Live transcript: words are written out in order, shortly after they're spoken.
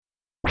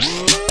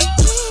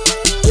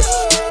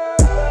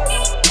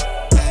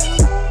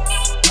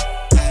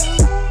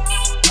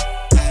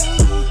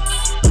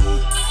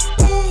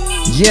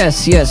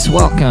Yes,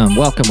 welcome.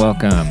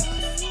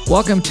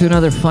 Welcome to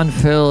another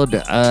fun-filled,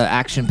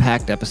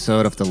 action-packed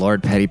episode of the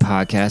Lord Petty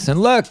Podcast. And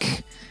look,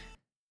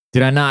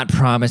 did I not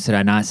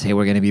say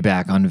we're going to be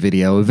back on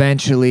video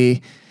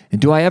eventually? And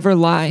do I ever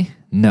lie?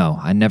 No,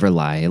 I never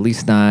lie, at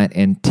least not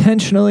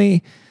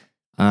intentionally.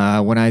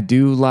 When I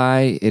do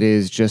lie, it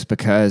is just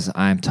because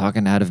I'm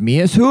talking out of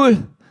Mia's hole.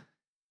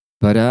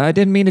 But I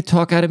didn't mean to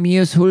talk out of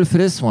Mia's hole for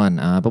this one.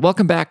 But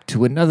welcome back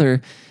to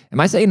another, am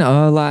I saying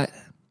a lot?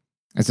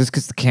 Is this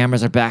because the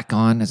cameras are back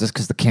on?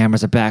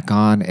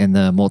 In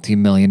the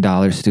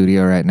multi-million-dollar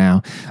studio right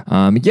now?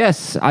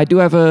 Yes, I do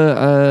have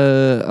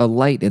a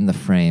light in the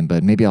frame,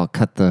 but maybe I'll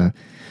cut the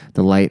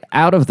light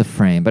out of the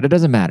frame, but it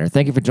doesn't matter.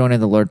 Thank you for joining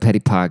the Lord Petty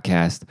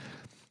Podcast.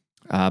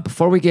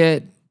 Before we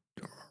get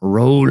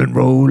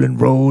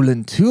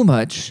rolling too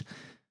much,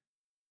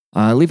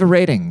 leave a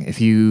rating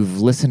if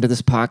you've listened to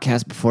this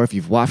podcast before, if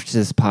you've watched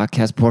this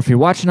podcast before, if you're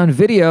watching on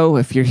video,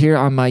 if you're here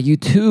on my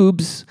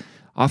YouTubes,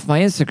 off my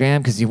Instagram,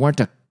 because you weren't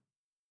a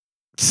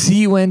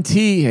CUNT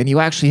and you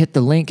actually hit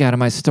the link out of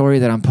my story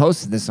that I'm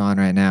posting this on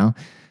right now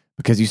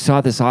because you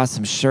saw this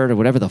awesome shirt or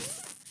whatever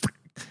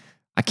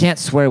I can't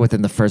swear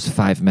within the first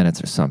 5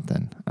 minutes or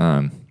something.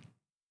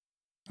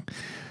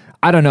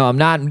 I don't know.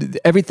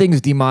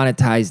 Everything's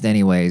demonetized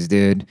anyways,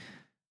 dude.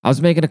 I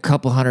was making a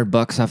couple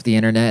 $100 off the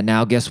internet.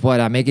 Now guess what?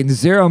 I'm making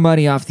zero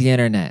money off the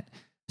internet.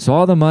 So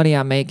all the money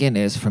I'm making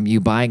is from you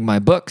buying my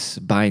books,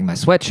 buying my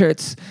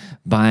sweatshirts,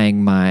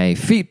 buying my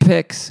feet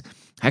pics.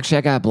 Actually,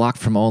 I got blocked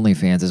from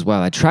OnlyFans as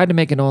well. I tried to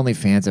make an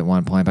OnlyFans at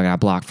one point, but I got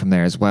blocked from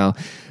there as well.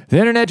 The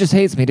internet just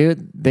hates me,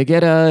 dude.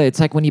 It's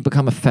like when you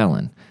become a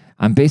felon.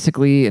 I'm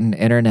basically an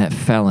internet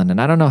felon,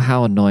 and I don't know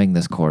how annoying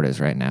this cord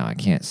is right now. I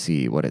can't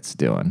see what it's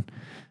doing.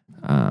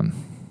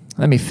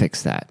 Let me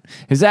fix that.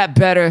 Is that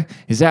better?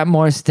 Is that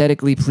more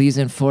aesthetically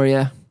pleasing for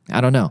you?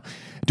 I don't know.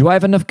 Do I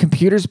have enough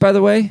computers, by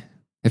the way?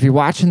 If you're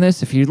watching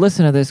this, if you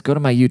listen to this, go to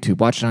my YouTube.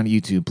 Watch it on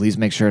YouTube. Please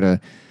make sure to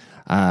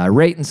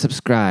rate and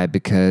subscribe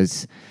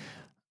because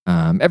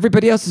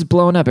everybody else is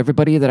blowing up.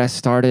 Everybody that I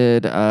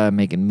started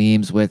making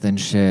memes with and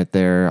shit,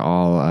 they're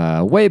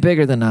all way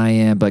bigger than I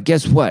am. But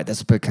guess what?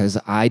 That's because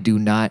I do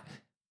not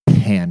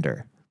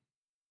pander.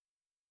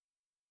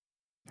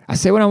 I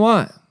say what I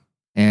want.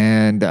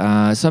 And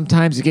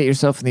sometimes you get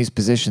yourself in these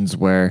positions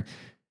where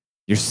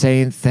you're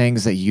saying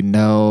things that you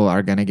know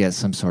are going to get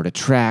some sort of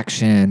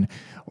traction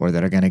or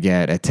that are going to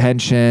get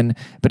attention,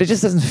 but it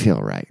just doesn't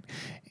feel right.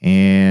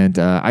 And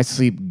I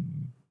sleep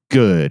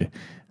good.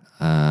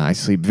 I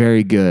sleep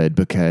very good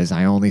because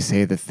I only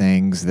say the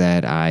things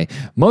that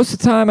most of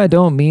the time I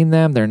don't mean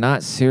them. They're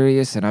not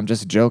serious and I'm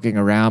just joking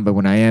around. But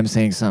when I am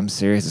saying something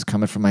serious, it's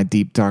coming from my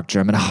deep, dark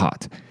German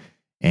heart.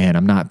 And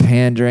I'm not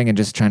pandering and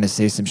just trying to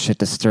say some shit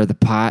to stir the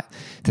pot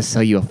to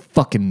sell you a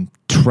fucking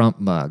Trump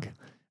mug.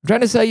 I'm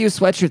trying to sell you a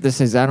sweatshirt that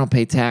says I don't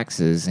pay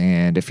taxes.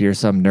 And if you're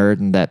some nerd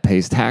and that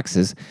pays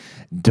taxes,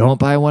 don't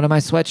buy one of my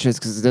sweatshirts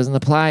because it doesn't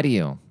apply to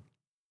you.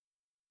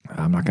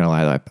 I'm not going to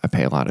lie, I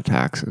pay a lot of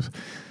taxes.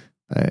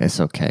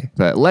 It's okay.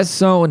 But less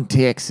so in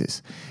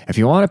Texas. If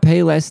you want to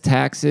pay less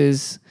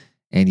taxes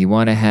and you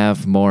want to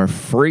have more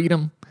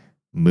freedom,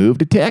 move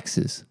to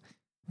Texas.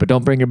 But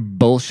don't bring your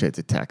bullshit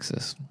to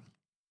Texas.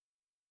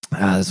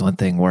 That's one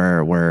thing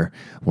we're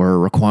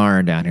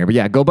requiring down here. But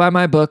yeah, go buy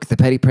my book, The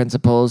Petty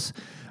Principles.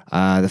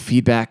 The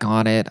feedback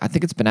on it, I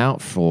think it's been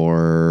out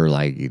for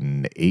like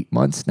 8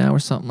 months now or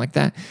something like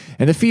that.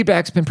 And the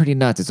feedback's been pretty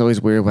nuts. It's always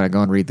weird when I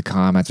go and read the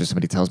comments or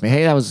somebody tells me,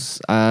 hey, that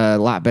was a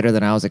lot better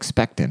than I was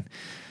expecting.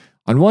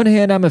 On one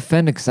hand, I'm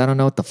offended because I don't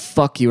know what the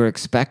fuck you were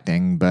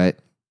expecting. But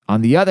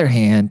on the other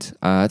hand,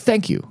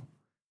 thank you.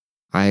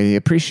 I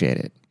appreciate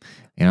it.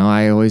 You know,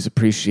 I always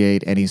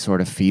appreciate any sort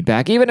of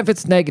feedback, even if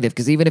it's negative,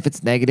 because even if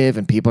it's negative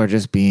and people are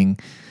just being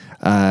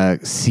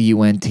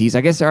CUNTs, I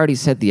guess I already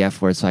said the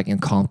F word, so I can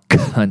call them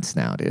cunts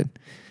now, dude.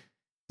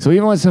 So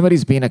even when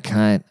somebody's being a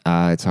cunt,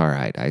 it's all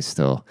right. I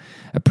still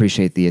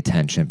appreciate the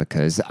attention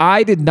because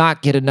I did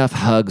not get enough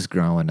hugs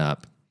growing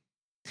up.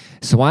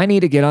 So I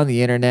need to get on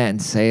the internet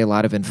and say a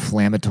lot of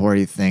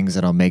inflammatory things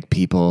that'll make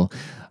people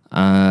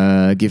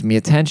give me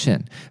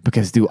attention.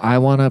 Because do I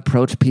want to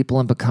approach people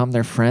and become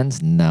their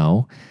friends?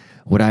 No.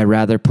 Would I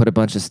rather put a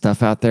bunch of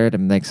stuff out there that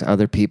makes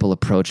other people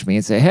approach me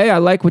and say, hey, I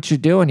like what you're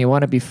doing. You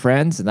want to be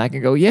friends? And I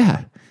can go,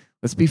 yeah,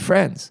 let's be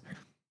friends.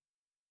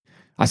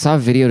 I saw a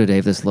video today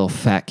of this little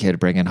fat kid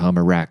bringing home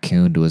a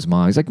raccoon to his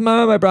mom. He's like,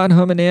 Mom, I brought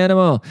home an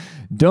animal.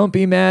 Don't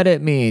be mad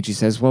at me. And she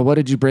says, well, what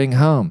did you bring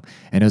home?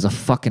 And it was a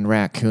fucking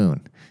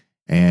raccoon.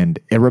 And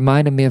it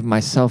reminded me of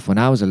myself when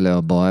I was a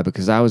little boy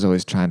because I was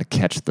always trying to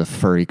catch the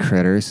furry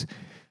critters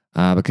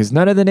because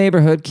none of the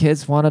neighborhood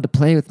kids wanted to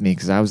play with me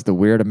because I was the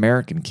weird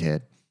American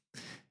kid.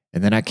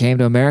 And then I came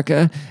to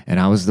America, and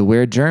I was the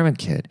weird German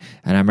kid.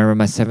 And I remember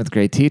my 7th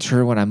grade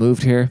teacher, when I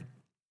moved here,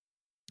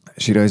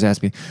 she'd always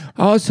ask me,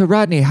 oh, so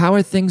Rodney, how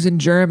are things in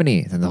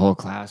Germany? And the whole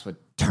class would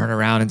turn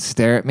around and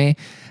stare at me.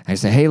 I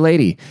say, hey,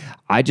 lady,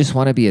 I just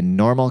want to be a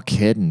normal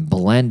kid and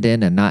blend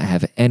in and not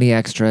have any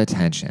extra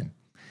attention.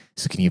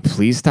 So can you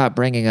please stop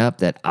bringing up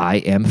that I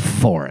am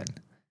foreign?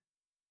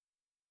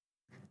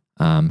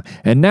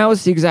 And now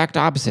it's the exact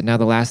opposite. Now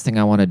the last thing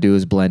I want to do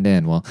is blend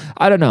in. Well,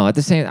 I don't know. At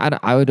the same,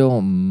 I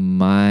don't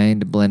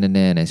mind blending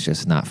in. It's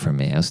just not for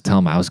me. I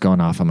was going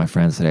off on my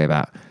friends today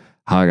about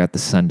how I got the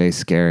Sunday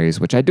scaries,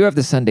 which I do have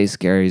the Sunday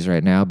scaries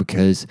right now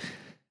because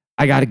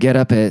I got to get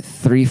up at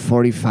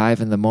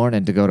 3:45 in the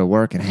morning to go to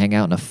work and hang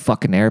out in a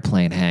fucking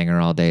airplane hangar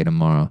all day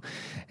tomorrow.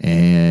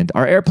 And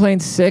are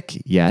airplanes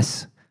sick?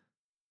 Yes.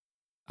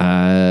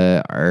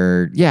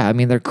 I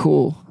mean, they're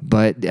cool,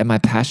 but am I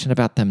passionate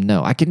about them?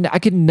 No. I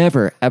could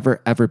never,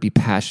 ever, ever be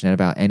passionate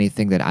about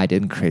anything that I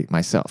didn't create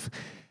myself.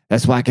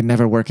 That's why I could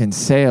never work in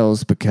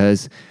sales,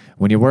 because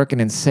when you're working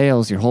in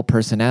sales, your whole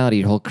personality,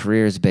 your whole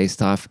career is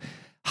based off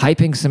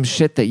hyping some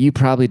shit that you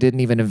probably didn't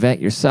even invent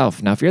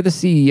yourself. Now, if you're the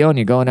CEO and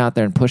you're going out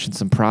there and pushing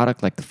some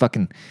product like the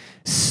fucking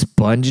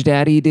Sponge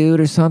Daddy dude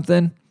or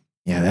something,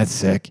 yeah, that's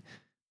sick.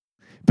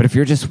 But if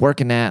you're just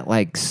working at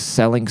like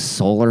selling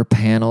solar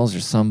panels or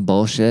some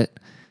bullshit,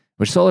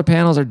 which solar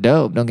panels are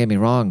dope, don't get me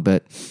wrong,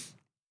 but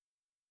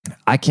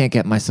I can't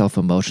get myself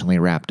emotionally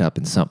wrapped up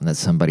in something that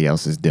somebody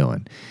else is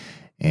doing.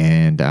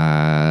 And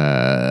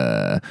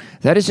that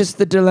is just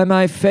the dilemma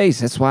I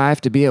face. That's why I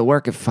have to be at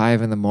work at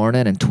 5 a.m.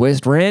 and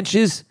twist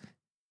wrenches.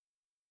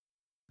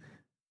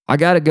 I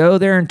got to go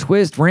there and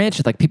twist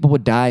wrenches. Like, people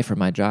would die for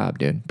my job,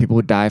 dude. People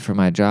would die for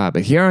my job.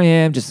 But here I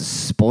am, just a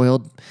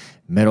spoiled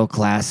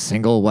middle-class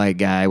single white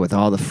guy with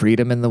all the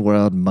freedom in the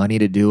world, money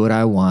to do what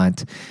I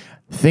want,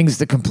 things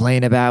to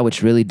complain about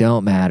which really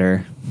don't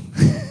matter.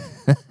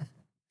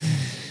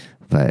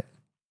 But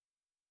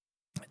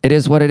it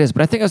is what it is.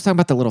 But I think I was talking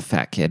about the little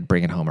fat kid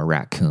bringing home a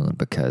raccoon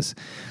because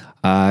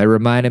it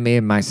reminded me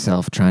of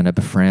myself trying to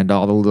befriend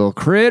all the little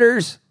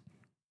critters.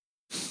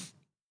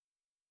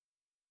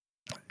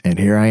 And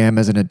here I am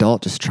as an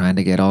adult just trying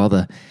to get all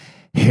the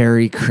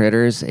hairy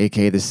critters,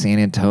 aka the San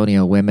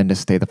Antonio women, to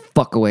stay the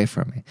fuck away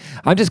from me.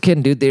 I'm just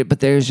kidding, dude. But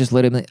there's just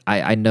literally,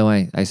 I know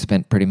I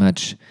spent pretty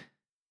much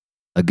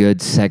a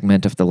good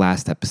segment of the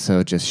last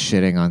episode just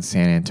shitting on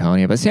San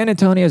Antonio. But San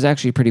Antonio is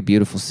actually a pretty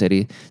beautiful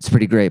city. It's a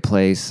pretty great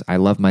place. I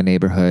love my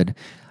neighborhood.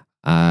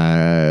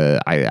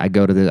 I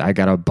got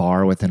a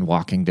bar within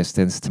walking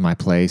distance to my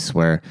place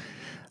where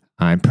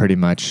I'm pretty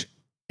much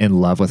in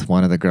love with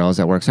one of the girls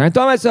that works there. I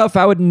thought myself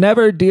I would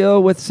never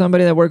deal with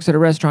somebody that works at a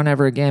restaurant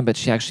ever again, but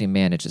she actually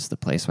manages the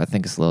place, so I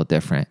think it's a little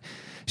different.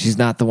 She's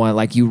not the one,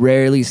 like, you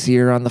rarely see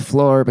her on the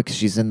floor because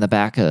she's in the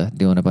back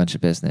doing a bunch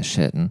of business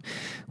shit, and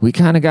we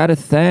kind of got a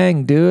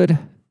thing, dude.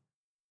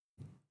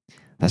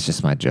 That's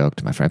just my joke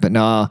to my friend. But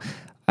no,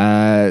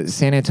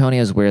 San Antonio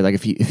is weird. Like,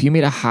 if you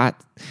meet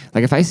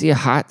if I see a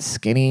hot,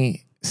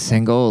 skinny,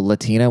 single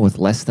Latina with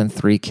less than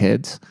 3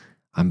 kids,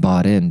 I'm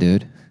bought in,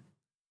 dude.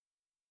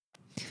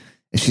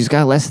 If she's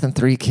got less than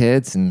 3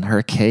 kids and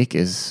her cake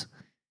is,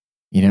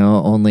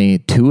 only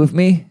 2 of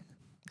me,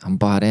 I'm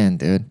bought in,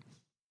 dude.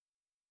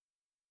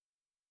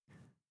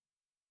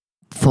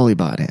 Fully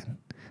bought in.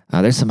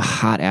 There's some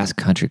hot-ass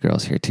country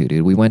girls here, too,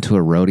 dude. We went to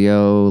a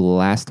rodeo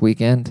last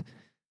weekend.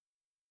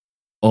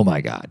 Oh, my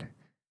God.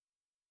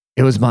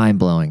 It was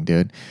mind-blowing,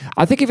 dude.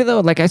 I think even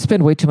though, I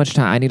spend way too much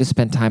time, I need to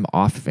spend time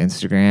off of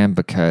Instagram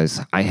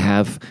because I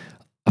have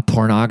a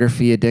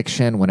pornography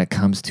addiction when it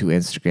comes to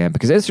Instagram,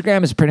 because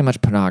Instagram is pretty much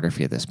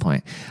pornography at this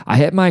point. I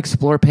hit my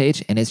explore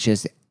page and it's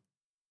just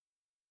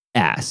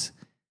ass.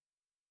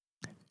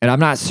 And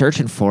I'm not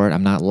searching for it.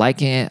 I'm not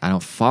liking it. I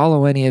don't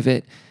follow any of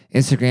it.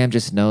 Instagram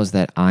just knows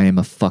that I am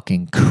a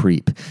fucking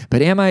creep.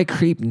 But am I a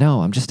creep?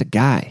 No, I'm just a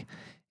guy.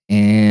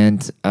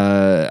 And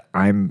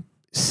I'm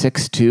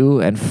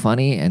 6'2" and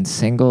funny and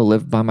single,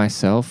 live by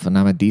myself, and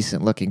I'm a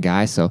decent looking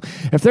guy. So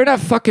if they're not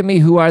fucking me,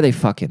 who are they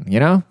fucking,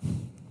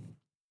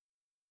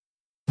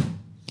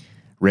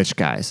 Rich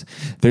guys.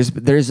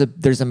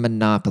 There's a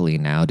monopoly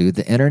now, dude.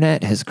 The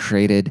internet has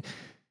created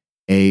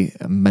a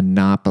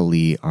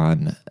monopoly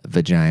on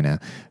vagina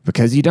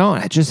because you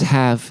don't just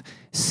have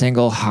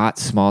single hot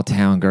small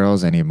town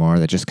girls anymore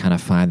that just kind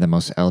of find the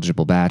most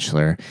eligible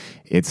bachelor.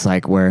 It's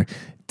like where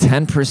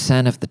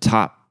 10% of the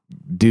top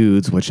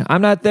dudes, which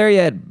I'm not there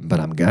yet,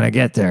 but I'm gonna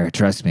get there,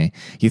 trust me.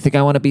 You think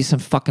I want to be some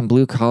fucking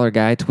blue collar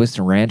guy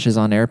twisting ranches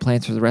on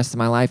airplanes for the rest of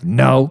my life?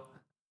 No.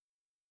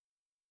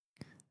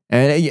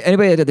 And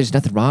anybody, there's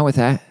nothing wrong with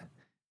that.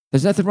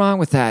 There's nothing wrong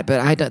with that,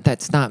 but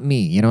that's not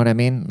me. You know what I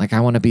mean? Like, I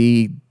want to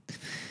be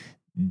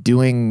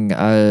doing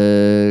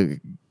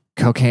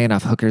cocaine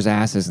off hookers'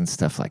 asses and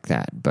stuff like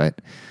that.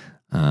 But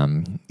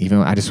even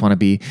I want to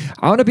be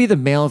the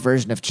male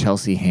version of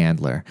Chelsea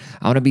Handler.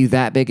 I want to be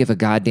that big of a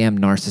goddamn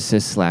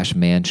narcissist /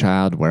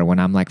 man-child where when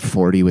I'm like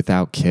 40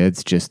 without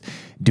kids, just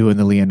doing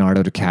the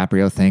Leonardo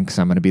DiCaprio thing because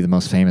I'm going to be the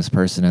most famous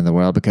person in the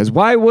world. Because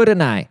why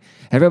wouldn't I?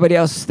 Everybody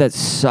else that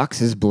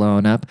sucks is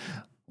blown up.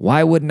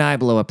 Why wouldn't I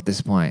blow up at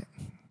this point?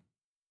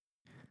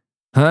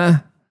 Huh?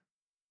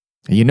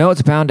 You know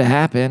it's bound to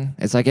happen.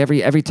 It's like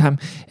every time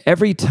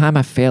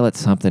I fail at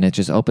something, it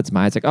just opens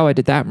my eyes like, oh, I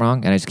did that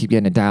wrong, and I just keep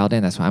getting it dialed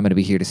in. That's why I'm going to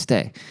be here to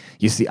stay.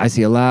 I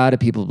see a lot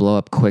of people blow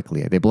up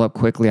quickly. They blow up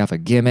quickly off a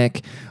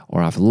gimmick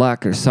or off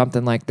luck or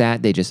something like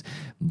that. They just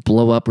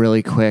blow up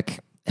really quick,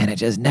 and it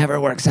just never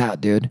works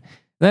out, dude.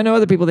 And I know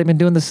other people, they've been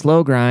doing the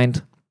slow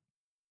grind.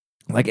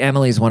 Like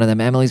Emily's one of them.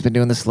 Emily's been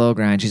doing the slow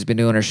grind. She's been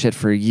doing her shit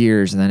for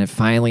years. And then it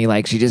finally,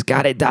 like, she just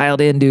got it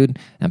dialed in, dude.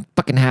 And I'm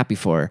fucking happy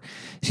for her.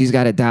 She's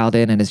got it dialed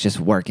in and it's just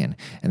working.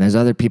 And there's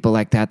other people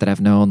like that I've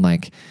known,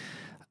 like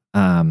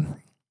Tim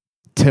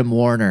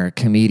Warner,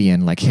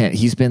 comedian. Like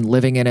he's been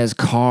living in his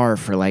car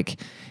for like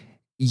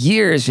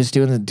years, just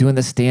doing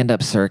the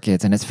stand-up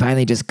circuits, and it's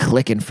finally just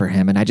clicking for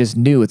him. And I just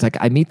knew, it's like,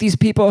 I meet these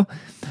people.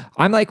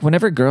 I'm like,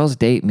 whenever girls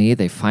date me,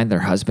 they find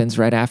their husbands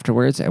right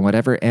afterwards, and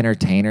whatever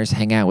entertainers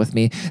hang out with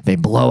me, they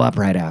blow up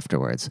right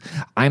afterwards.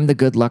 I'm the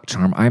good luck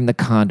charm. I'm the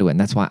conduit, and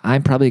that's why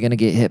I'm probably going to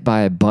get hit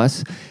by a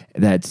bus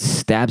that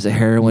stabs a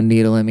heroin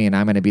needle in me, and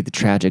I'm going to be the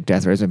tragic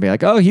death race and be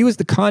like, oh, he was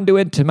the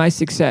conduit to my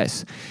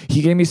success.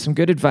 He gave me some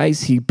good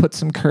advice. He put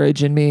some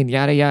courage in me, and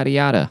yada, yada,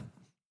 yada.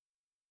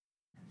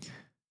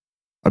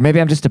 Or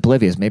maybe I'm just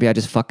oblivious. Maybe I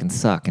just fucking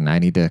suck and I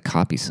need to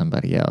copy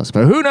somebody else.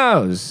 But who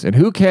knows? And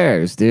who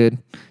cares, dude?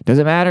 Does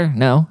it matter?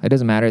 No, it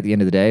doesn't matter at the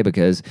end of the day,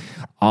 because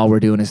all we're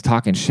doing is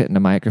talking shit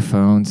into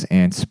microphones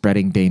and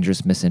spreading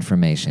dangerous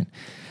misinformation.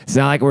 It's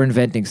not like we're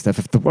inventing stuff.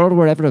 If the world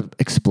were ever to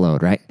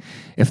explode, right?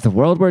 If the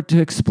world were to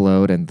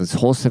explode and this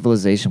whole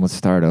civilization would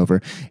start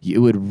over, it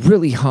would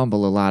really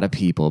humble a lot of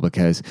people,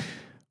 because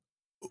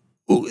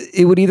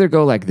it would either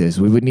go like this.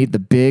 We would need the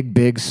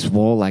big,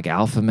 swole, like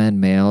alpha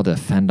men male to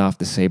fend off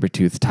the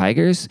saber-toothed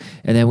tigers.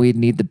 And then we'd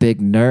need the big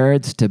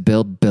nerds to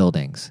build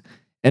buildings.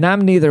 And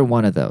I'm neither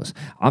one of those.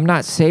 I'm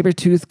not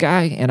saber-toothed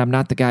guy, and I'm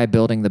not the guy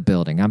building the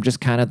building. I'm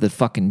just kind of the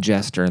fucking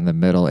jester in the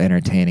middle,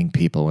 entertaining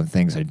people when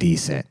things are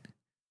decent.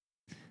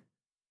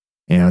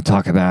 You know,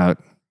 talk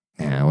about,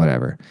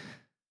 whatever.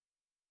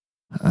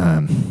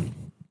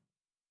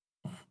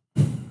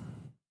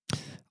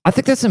 I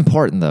think that's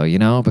important,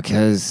 though,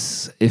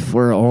 because if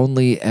we're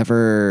only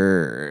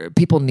ever...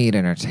 People need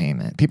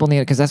entertainment. People need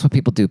it because that's what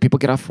people do. People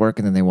get off work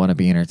and then they want to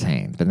be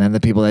entertained. But then the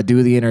people that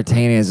do the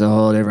entertaining is a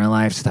whole different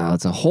lifestyle.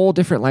 It's a whole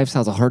different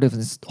lifestyle. It's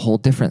a whole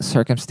different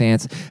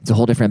circumstance. It's a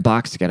whole different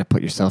box you got to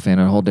put yourself in,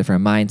 a whole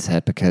different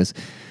mindset, because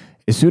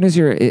as soon as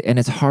you're... And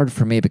it's hard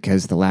for me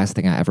because the last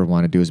thing I ever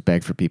want to do is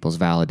beg for people's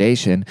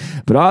validation.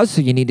 But also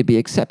you need to be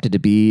accepted to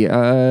be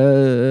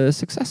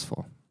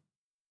successful.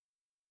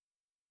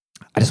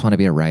 I just want to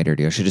be a writer,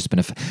 dude. I should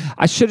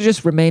have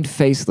just remained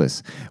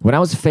faceless. When I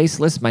was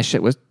faceless, my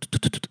shit was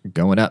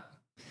going up.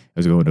 It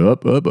was going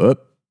up.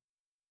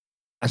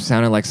 I'm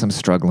sounding like some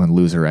struggling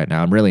loser right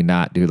now. I'm really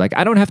not, dude. Like,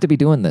 I don't have to be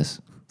doing this.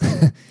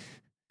 I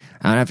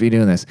don't have to be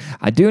doing this.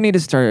 I do need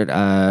to start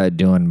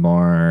doing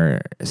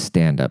more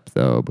stand-up,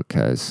 though,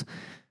 because...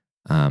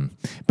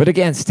 but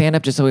again,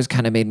 stand-up just always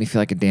kind of made me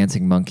feel like a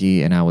dancing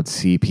monkey, and I would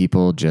see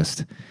people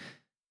just...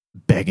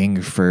 begging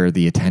for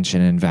the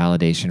attention and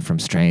validation from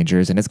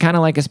strangers. And it's kind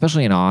of like,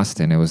 especially in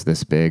Austin, it was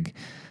this big,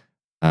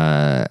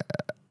 it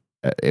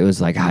was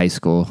like high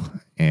school,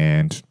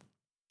 and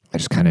I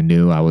just kind of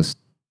knew I was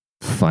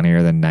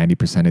funnier than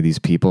 90% of these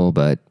people,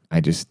 but I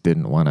just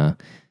didn't want to,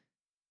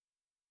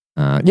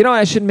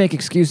 I shouldn't make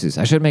excuses.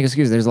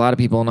 There's a lot of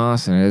people in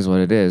Austin. It is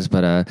what it is.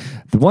 But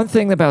the one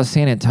thing about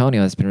San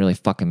Antonio that's been really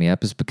fucking me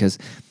up is because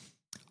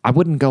I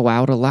wouldn't go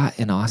out a lot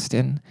in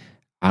Austin.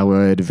 I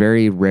would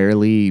very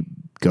rarely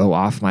go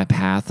off my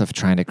path of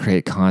trying to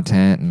create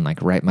content and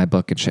like write my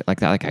book and shit like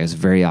that. Like, I was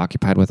very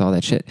occupied with all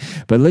that shit.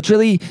 But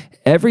literally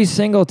every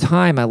single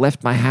time I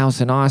left my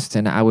house in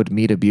Austin, I would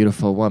meet a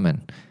beautiful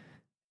woman.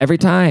 Every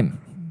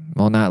time.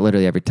 Well, not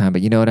literally every time,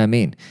 but you know what I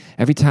mean.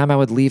 Every time I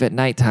would leave at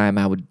nighttime,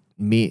 I would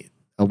meet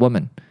a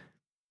woman.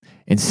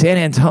 In San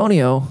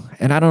Antonio,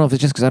 and I don't know if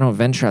it's just because I don't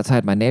venture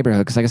outside my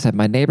neighborhood, because like I said,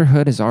 my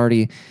neighborhood is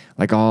already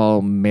like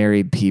all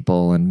married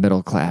people and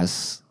middle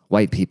class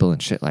white people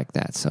and shit like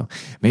that. So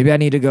maybe I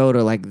need to go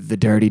to like the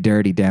dirty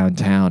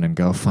downtown and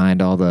go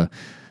find all the,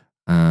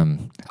 I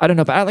don't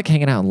know, but I like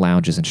hanging out in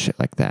lounges and shit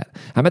like that.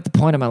 I'm at the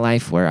point in my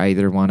life where I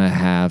either want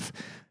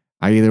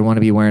to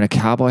be wearing a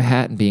cowboy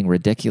hat and being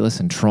ridiculous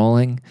and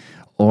trolling,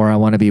 or I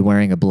want to be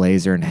wearing a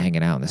blazer and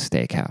hanging out in the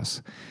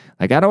steakhouse.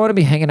 Like, I don't want to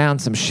be hanging out in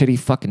some shitty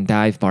fucking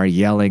dive bar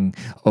yelling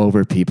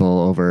over people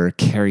over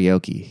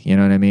karaoke. You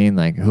know what I mean?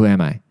 Like, who am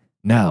I?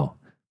 No.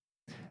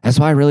 That's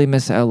why I really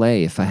miss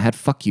LA. If I had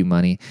fuck you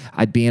money,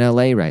 I'd be in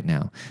LA right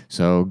now.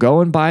 So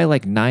go and buy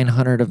like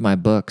 900 of my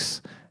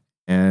books.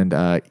 And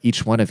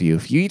each one of you,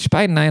 if you each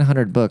buy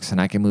 900 books and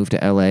I can move to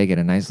LA, get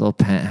a nice little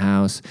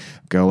penthouse,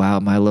 go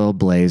out my little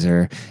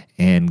blazer,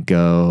 and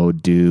go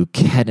do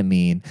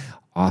ketamine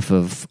off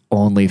of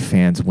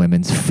OnlyFans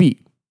women's feet.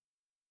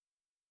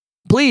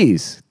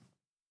 Please.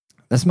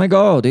 That's my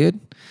goal, dude.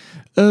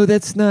 Oh,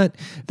 that's not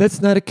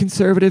a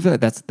conservative.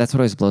 That's what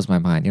always blows my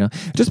mind,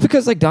 Just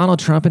because like Donald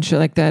Trump and shit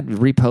like that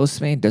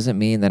reposts me doesn't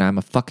mean that I'm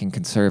a fucking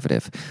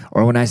conservative.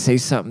 Or when I say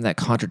something that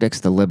contradicts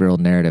the liberal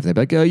narrative, they're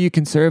like, "Oh, you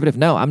conservative?"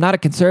 No, I'm not a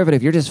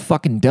conservative. You're just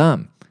fucking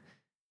dumb.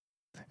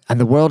 And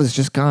the world has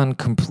just gone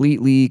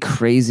completely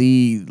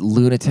crazy,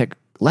 lunatic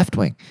left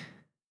wing.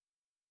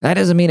 That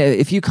doesn't mean,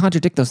 if you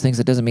contradict those things,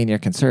 it doesn't mean you're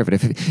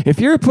conservative. If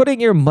you're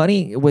putting your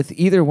money with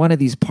either one of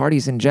these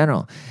parties in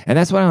general, and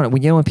that's why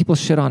when people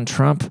shit on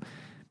Trump,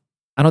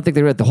 I don't think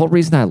they read the whole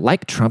reason I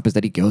like Trump is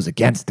that he goes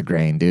against the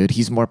grain, dude.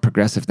 He's more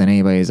progressive than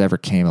anybody has ever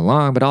came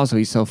along, but also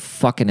he's so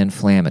fucking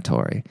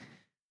inflammatory.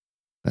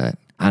 But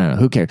I don't know.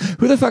 Who cares?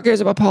 Who the fuck cares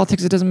about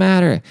politics? It doesn't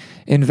matter.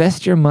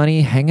 Invest your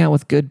money, hang out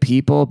with good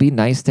people, be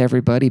nice to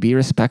everybody, be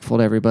respectful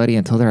to everybody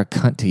until they're a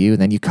cunt to you,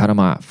 and then you cut them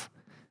off.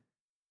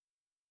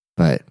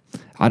 But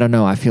I don't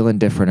know. I feel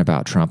indifferent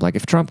about Trump. Like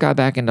if Trump got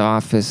back into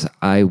office,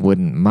 I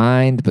wouldn't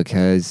mind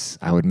because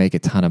I would make a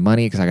ton of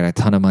money because I got a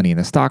ton of money in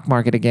the stock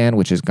market again,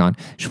 which is gone,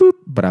 swoop,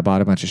 but I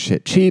bought a bunch of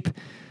shit cheap.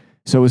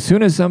 So as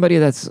soon as somebody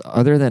that's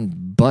other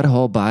than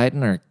Butthole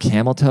Biden or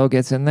Camel Toe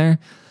gets in there,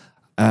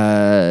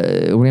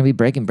 we're going to be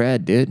breaking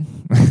bread, dude.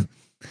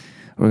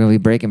 We're going to be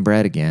breaking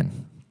bread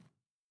again.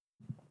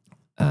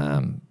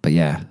 But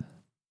yeah.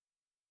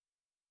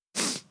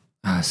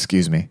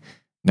 Excuse me.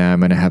 Now I'm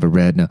going to have a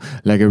red nose.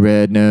 Like a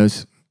red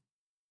nose.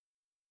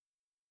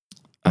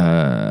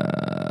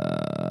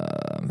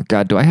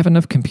 God, do I have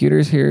enough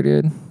computers here,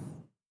 dude?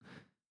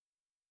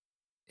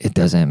 It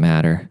doesn't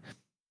matter.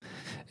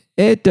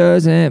 It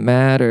doesn't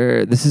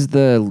matter. This is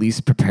the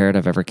least prepared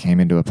I've ever came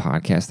into a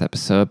podcast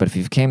episode, but if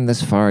you've came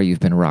this far, you've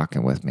been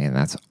rocking with me, and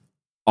that's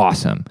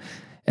awesome.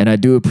 And I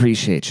do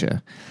appreciate you.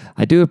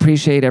 I do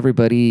appreciate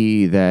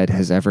everybody that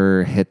has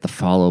ever hit the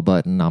follow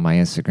button on my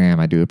Instagram.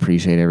 I do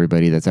appreciate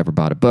everybody that's ever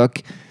bought a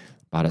book,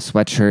 bought a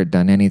sweatshirt,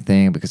 done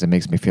anything, because it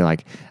makes me feel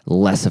like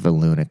less of a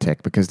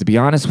lunatic. Because to be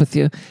honest with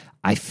you,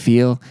 I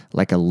feel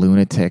like a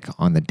lunatic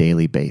on the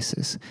daily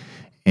basis.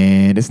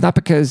 And it's not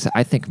because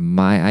I think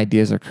my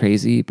ideas are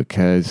crazy,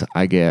 because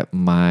I get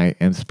my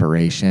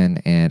inspiration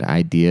and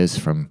ideas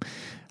from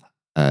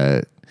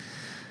that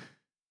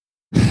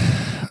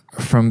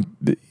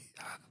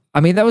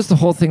was the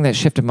whole thing that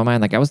shifted my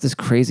mind. Like I was this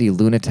crazy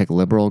lunatic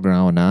liberal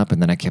growing up,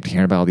 and then I kept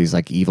hearing about all these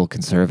like evil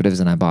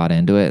conservatives, and I bought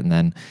into it. And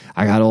then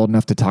I got old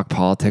enough to talk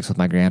politics with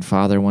my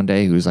grandfather one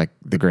day, who's like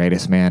the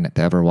greatest man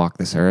to ever walk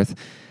this earth.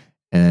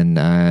 And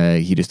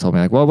he just told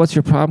me like, well, what's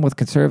your problem with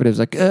conservatives?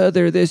 Like, oh,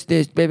 they're this,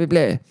 blah, blah,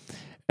 blah.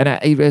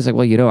 And he was like,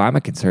 well, I'm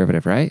a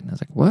conservative, right? And I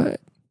was like,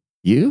 what?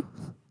 You?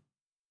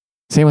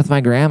 Same with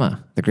my grandma,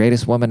 the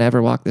greatest woman to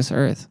ever walk this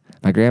earth.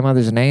 My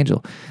grandmother's an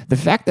angel. The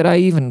fact that I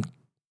even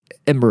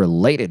am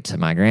related to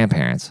my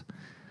grandparents,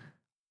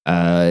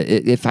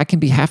 if I can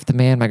be half the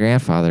man my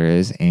grandfather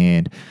is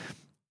and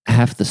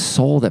half the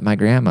soul that my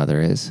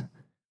grandmother is,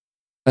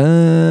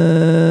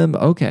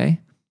 okay.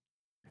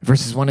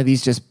 Versus one of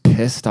these just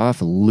pissed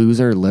off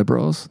loser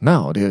liberals.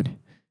 No, dude.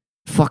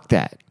 Fuck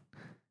that.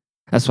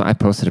 That's why I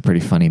posted a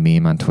pretty funny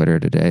meme on Twitter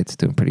today. It's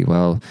doing pretty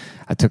well.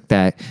 I took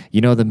that,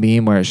 the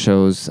meme where it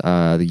shows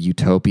the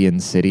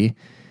utopian city.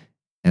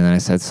 And then I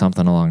said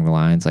something along the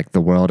lines like, the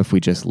world if we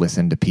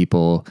listen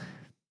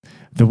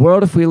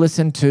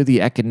to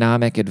the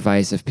economic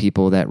advice of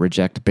people that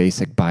reject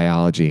basic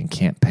biology and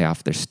can't pay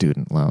off their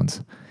student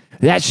loans.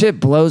 That shit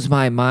blows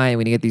my mind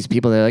when you get these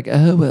people that are like,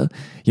 oh, well,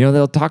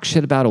 they'll talk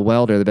shit about a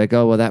welder. They'll be like,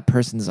 oh, well, that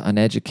person's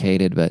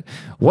uneducated. But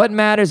what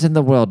matters in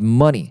the world?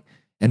 Money.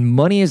 And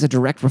money is a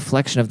direct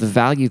reflection of the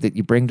value that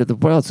you bring to the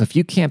world. So if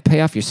you can't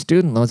pay off your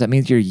student loans, that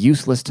means you're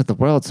useless to the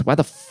world. So why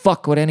the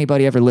fuck would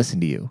anybody ever listen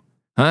to you?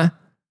 Huh?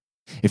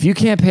 If you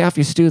can't pay off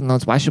your student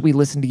loans, why should we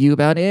listen to you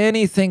about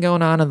anything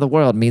going on in the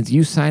world? It means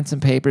you signed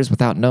some papers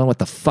without knowing what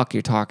the fuck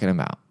you're talking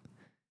about.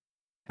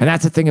 And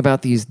that's the thing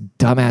about these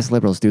dumbass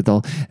liberals, dude.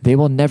 They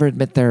will never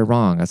admit they're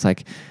wrong. It's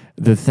like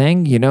the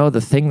thing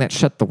that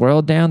shut the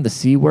world down, the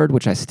C word,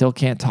 which I still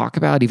can't talk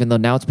about, even though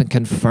now it's been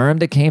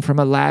confirmed it came from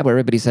a lab where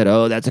everybody said,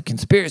 oh, that's a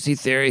conspiracy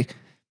theory.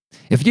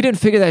 If you didn't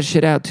figure that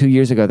shit out 2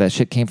 years ago, that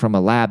shit came from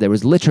a lab. There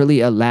was literally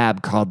a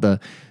lab called the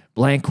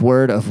blank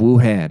word of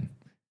Wuhan.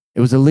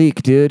 It was a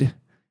leak, dude.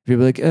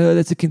 People are like, oh,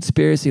 that's a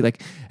conspiracy.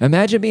 Like,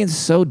 imagine being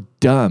so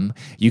dumb.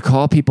 You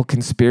call people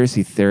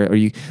conspiracy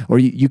theory, or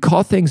you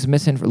call things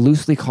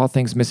loosely call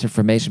things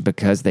misinformation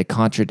because they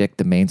contradict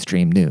the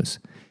mainstream news.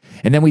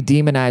 And then we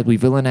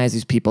villainize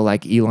these people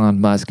like Elon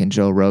Musk and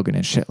Joe Rogan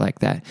and shit like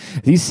that.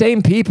 These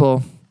same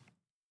people,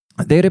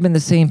 they'd have been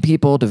the same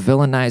people to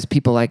villainize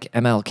people like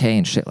MLK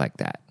and shit like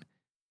that.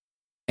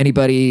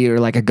 Anybody, or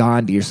like a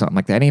Gandhi or something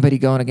like that. Anybody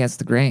going against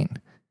the grain.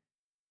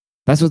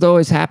 That's what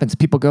always happens.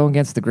 People go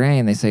against the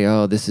grain. They say,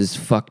 oh, this is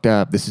fucked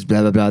up. This is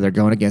blah, blah, blah. They're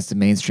going against the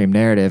mainstream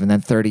narrative. And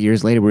then 30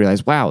 years later, we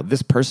realize, wow,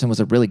 this person was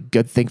a really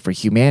good thing for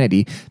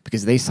humanity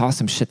because they saw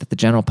some shit that the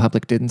general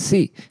public didn't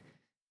see.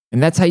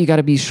 And that's how you got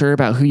to be sure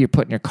about who you're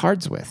putting your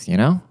cards with, I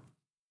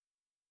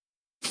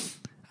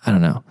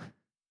don't know.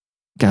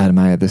 God,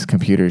 this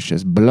computer is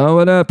just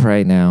blowing up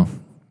right now.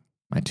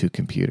 My two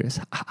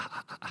computers.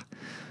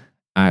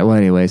 All right, well,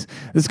 anyways,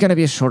 this is going to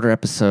be a shorter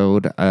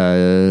episode.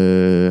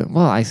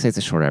 I say it's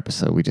a shorter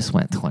episode. We just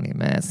went 20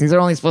 minutes. These are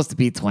only supposed to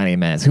be 20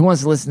 minutes. Who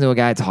wants to listen to a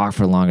guy talk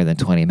for longer than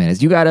 20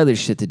 minutes? You got other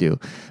shit to do.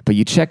 But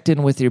you checked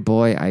in with your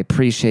boy. I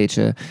appreciate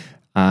you.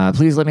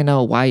 Please let me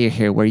know why you're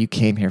here, where you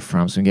came here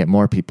from, so we can get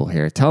more people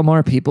here. Tell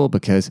more people,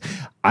 because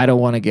I don't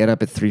want to get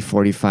up at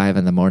 3:45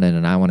 in the morning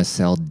and I want to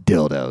sell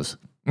dildos.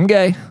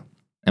 Okay.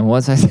 And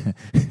once I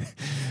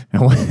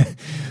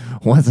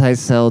once I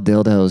sell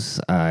dildos,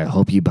 I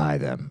hope you buy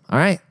them. All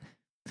right.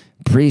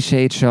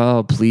 Appreciate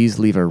y'all. Please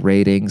leave a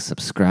rating,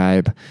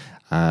 subscribe.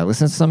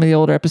 Listen to some of the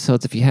older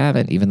episodes if you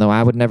haven't, even though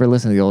I would never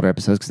listen to the older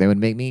episodes because they would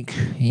make me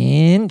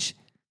cringe.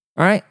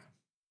 All right.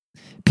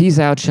 Peace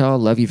out, y'all.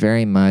 Love you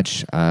very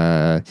much.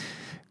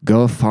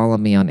 Go follow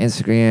me on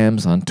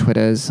Instagrams, on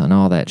Twitters, on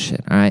all that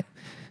shit. All right.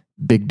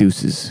 Big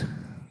deuces.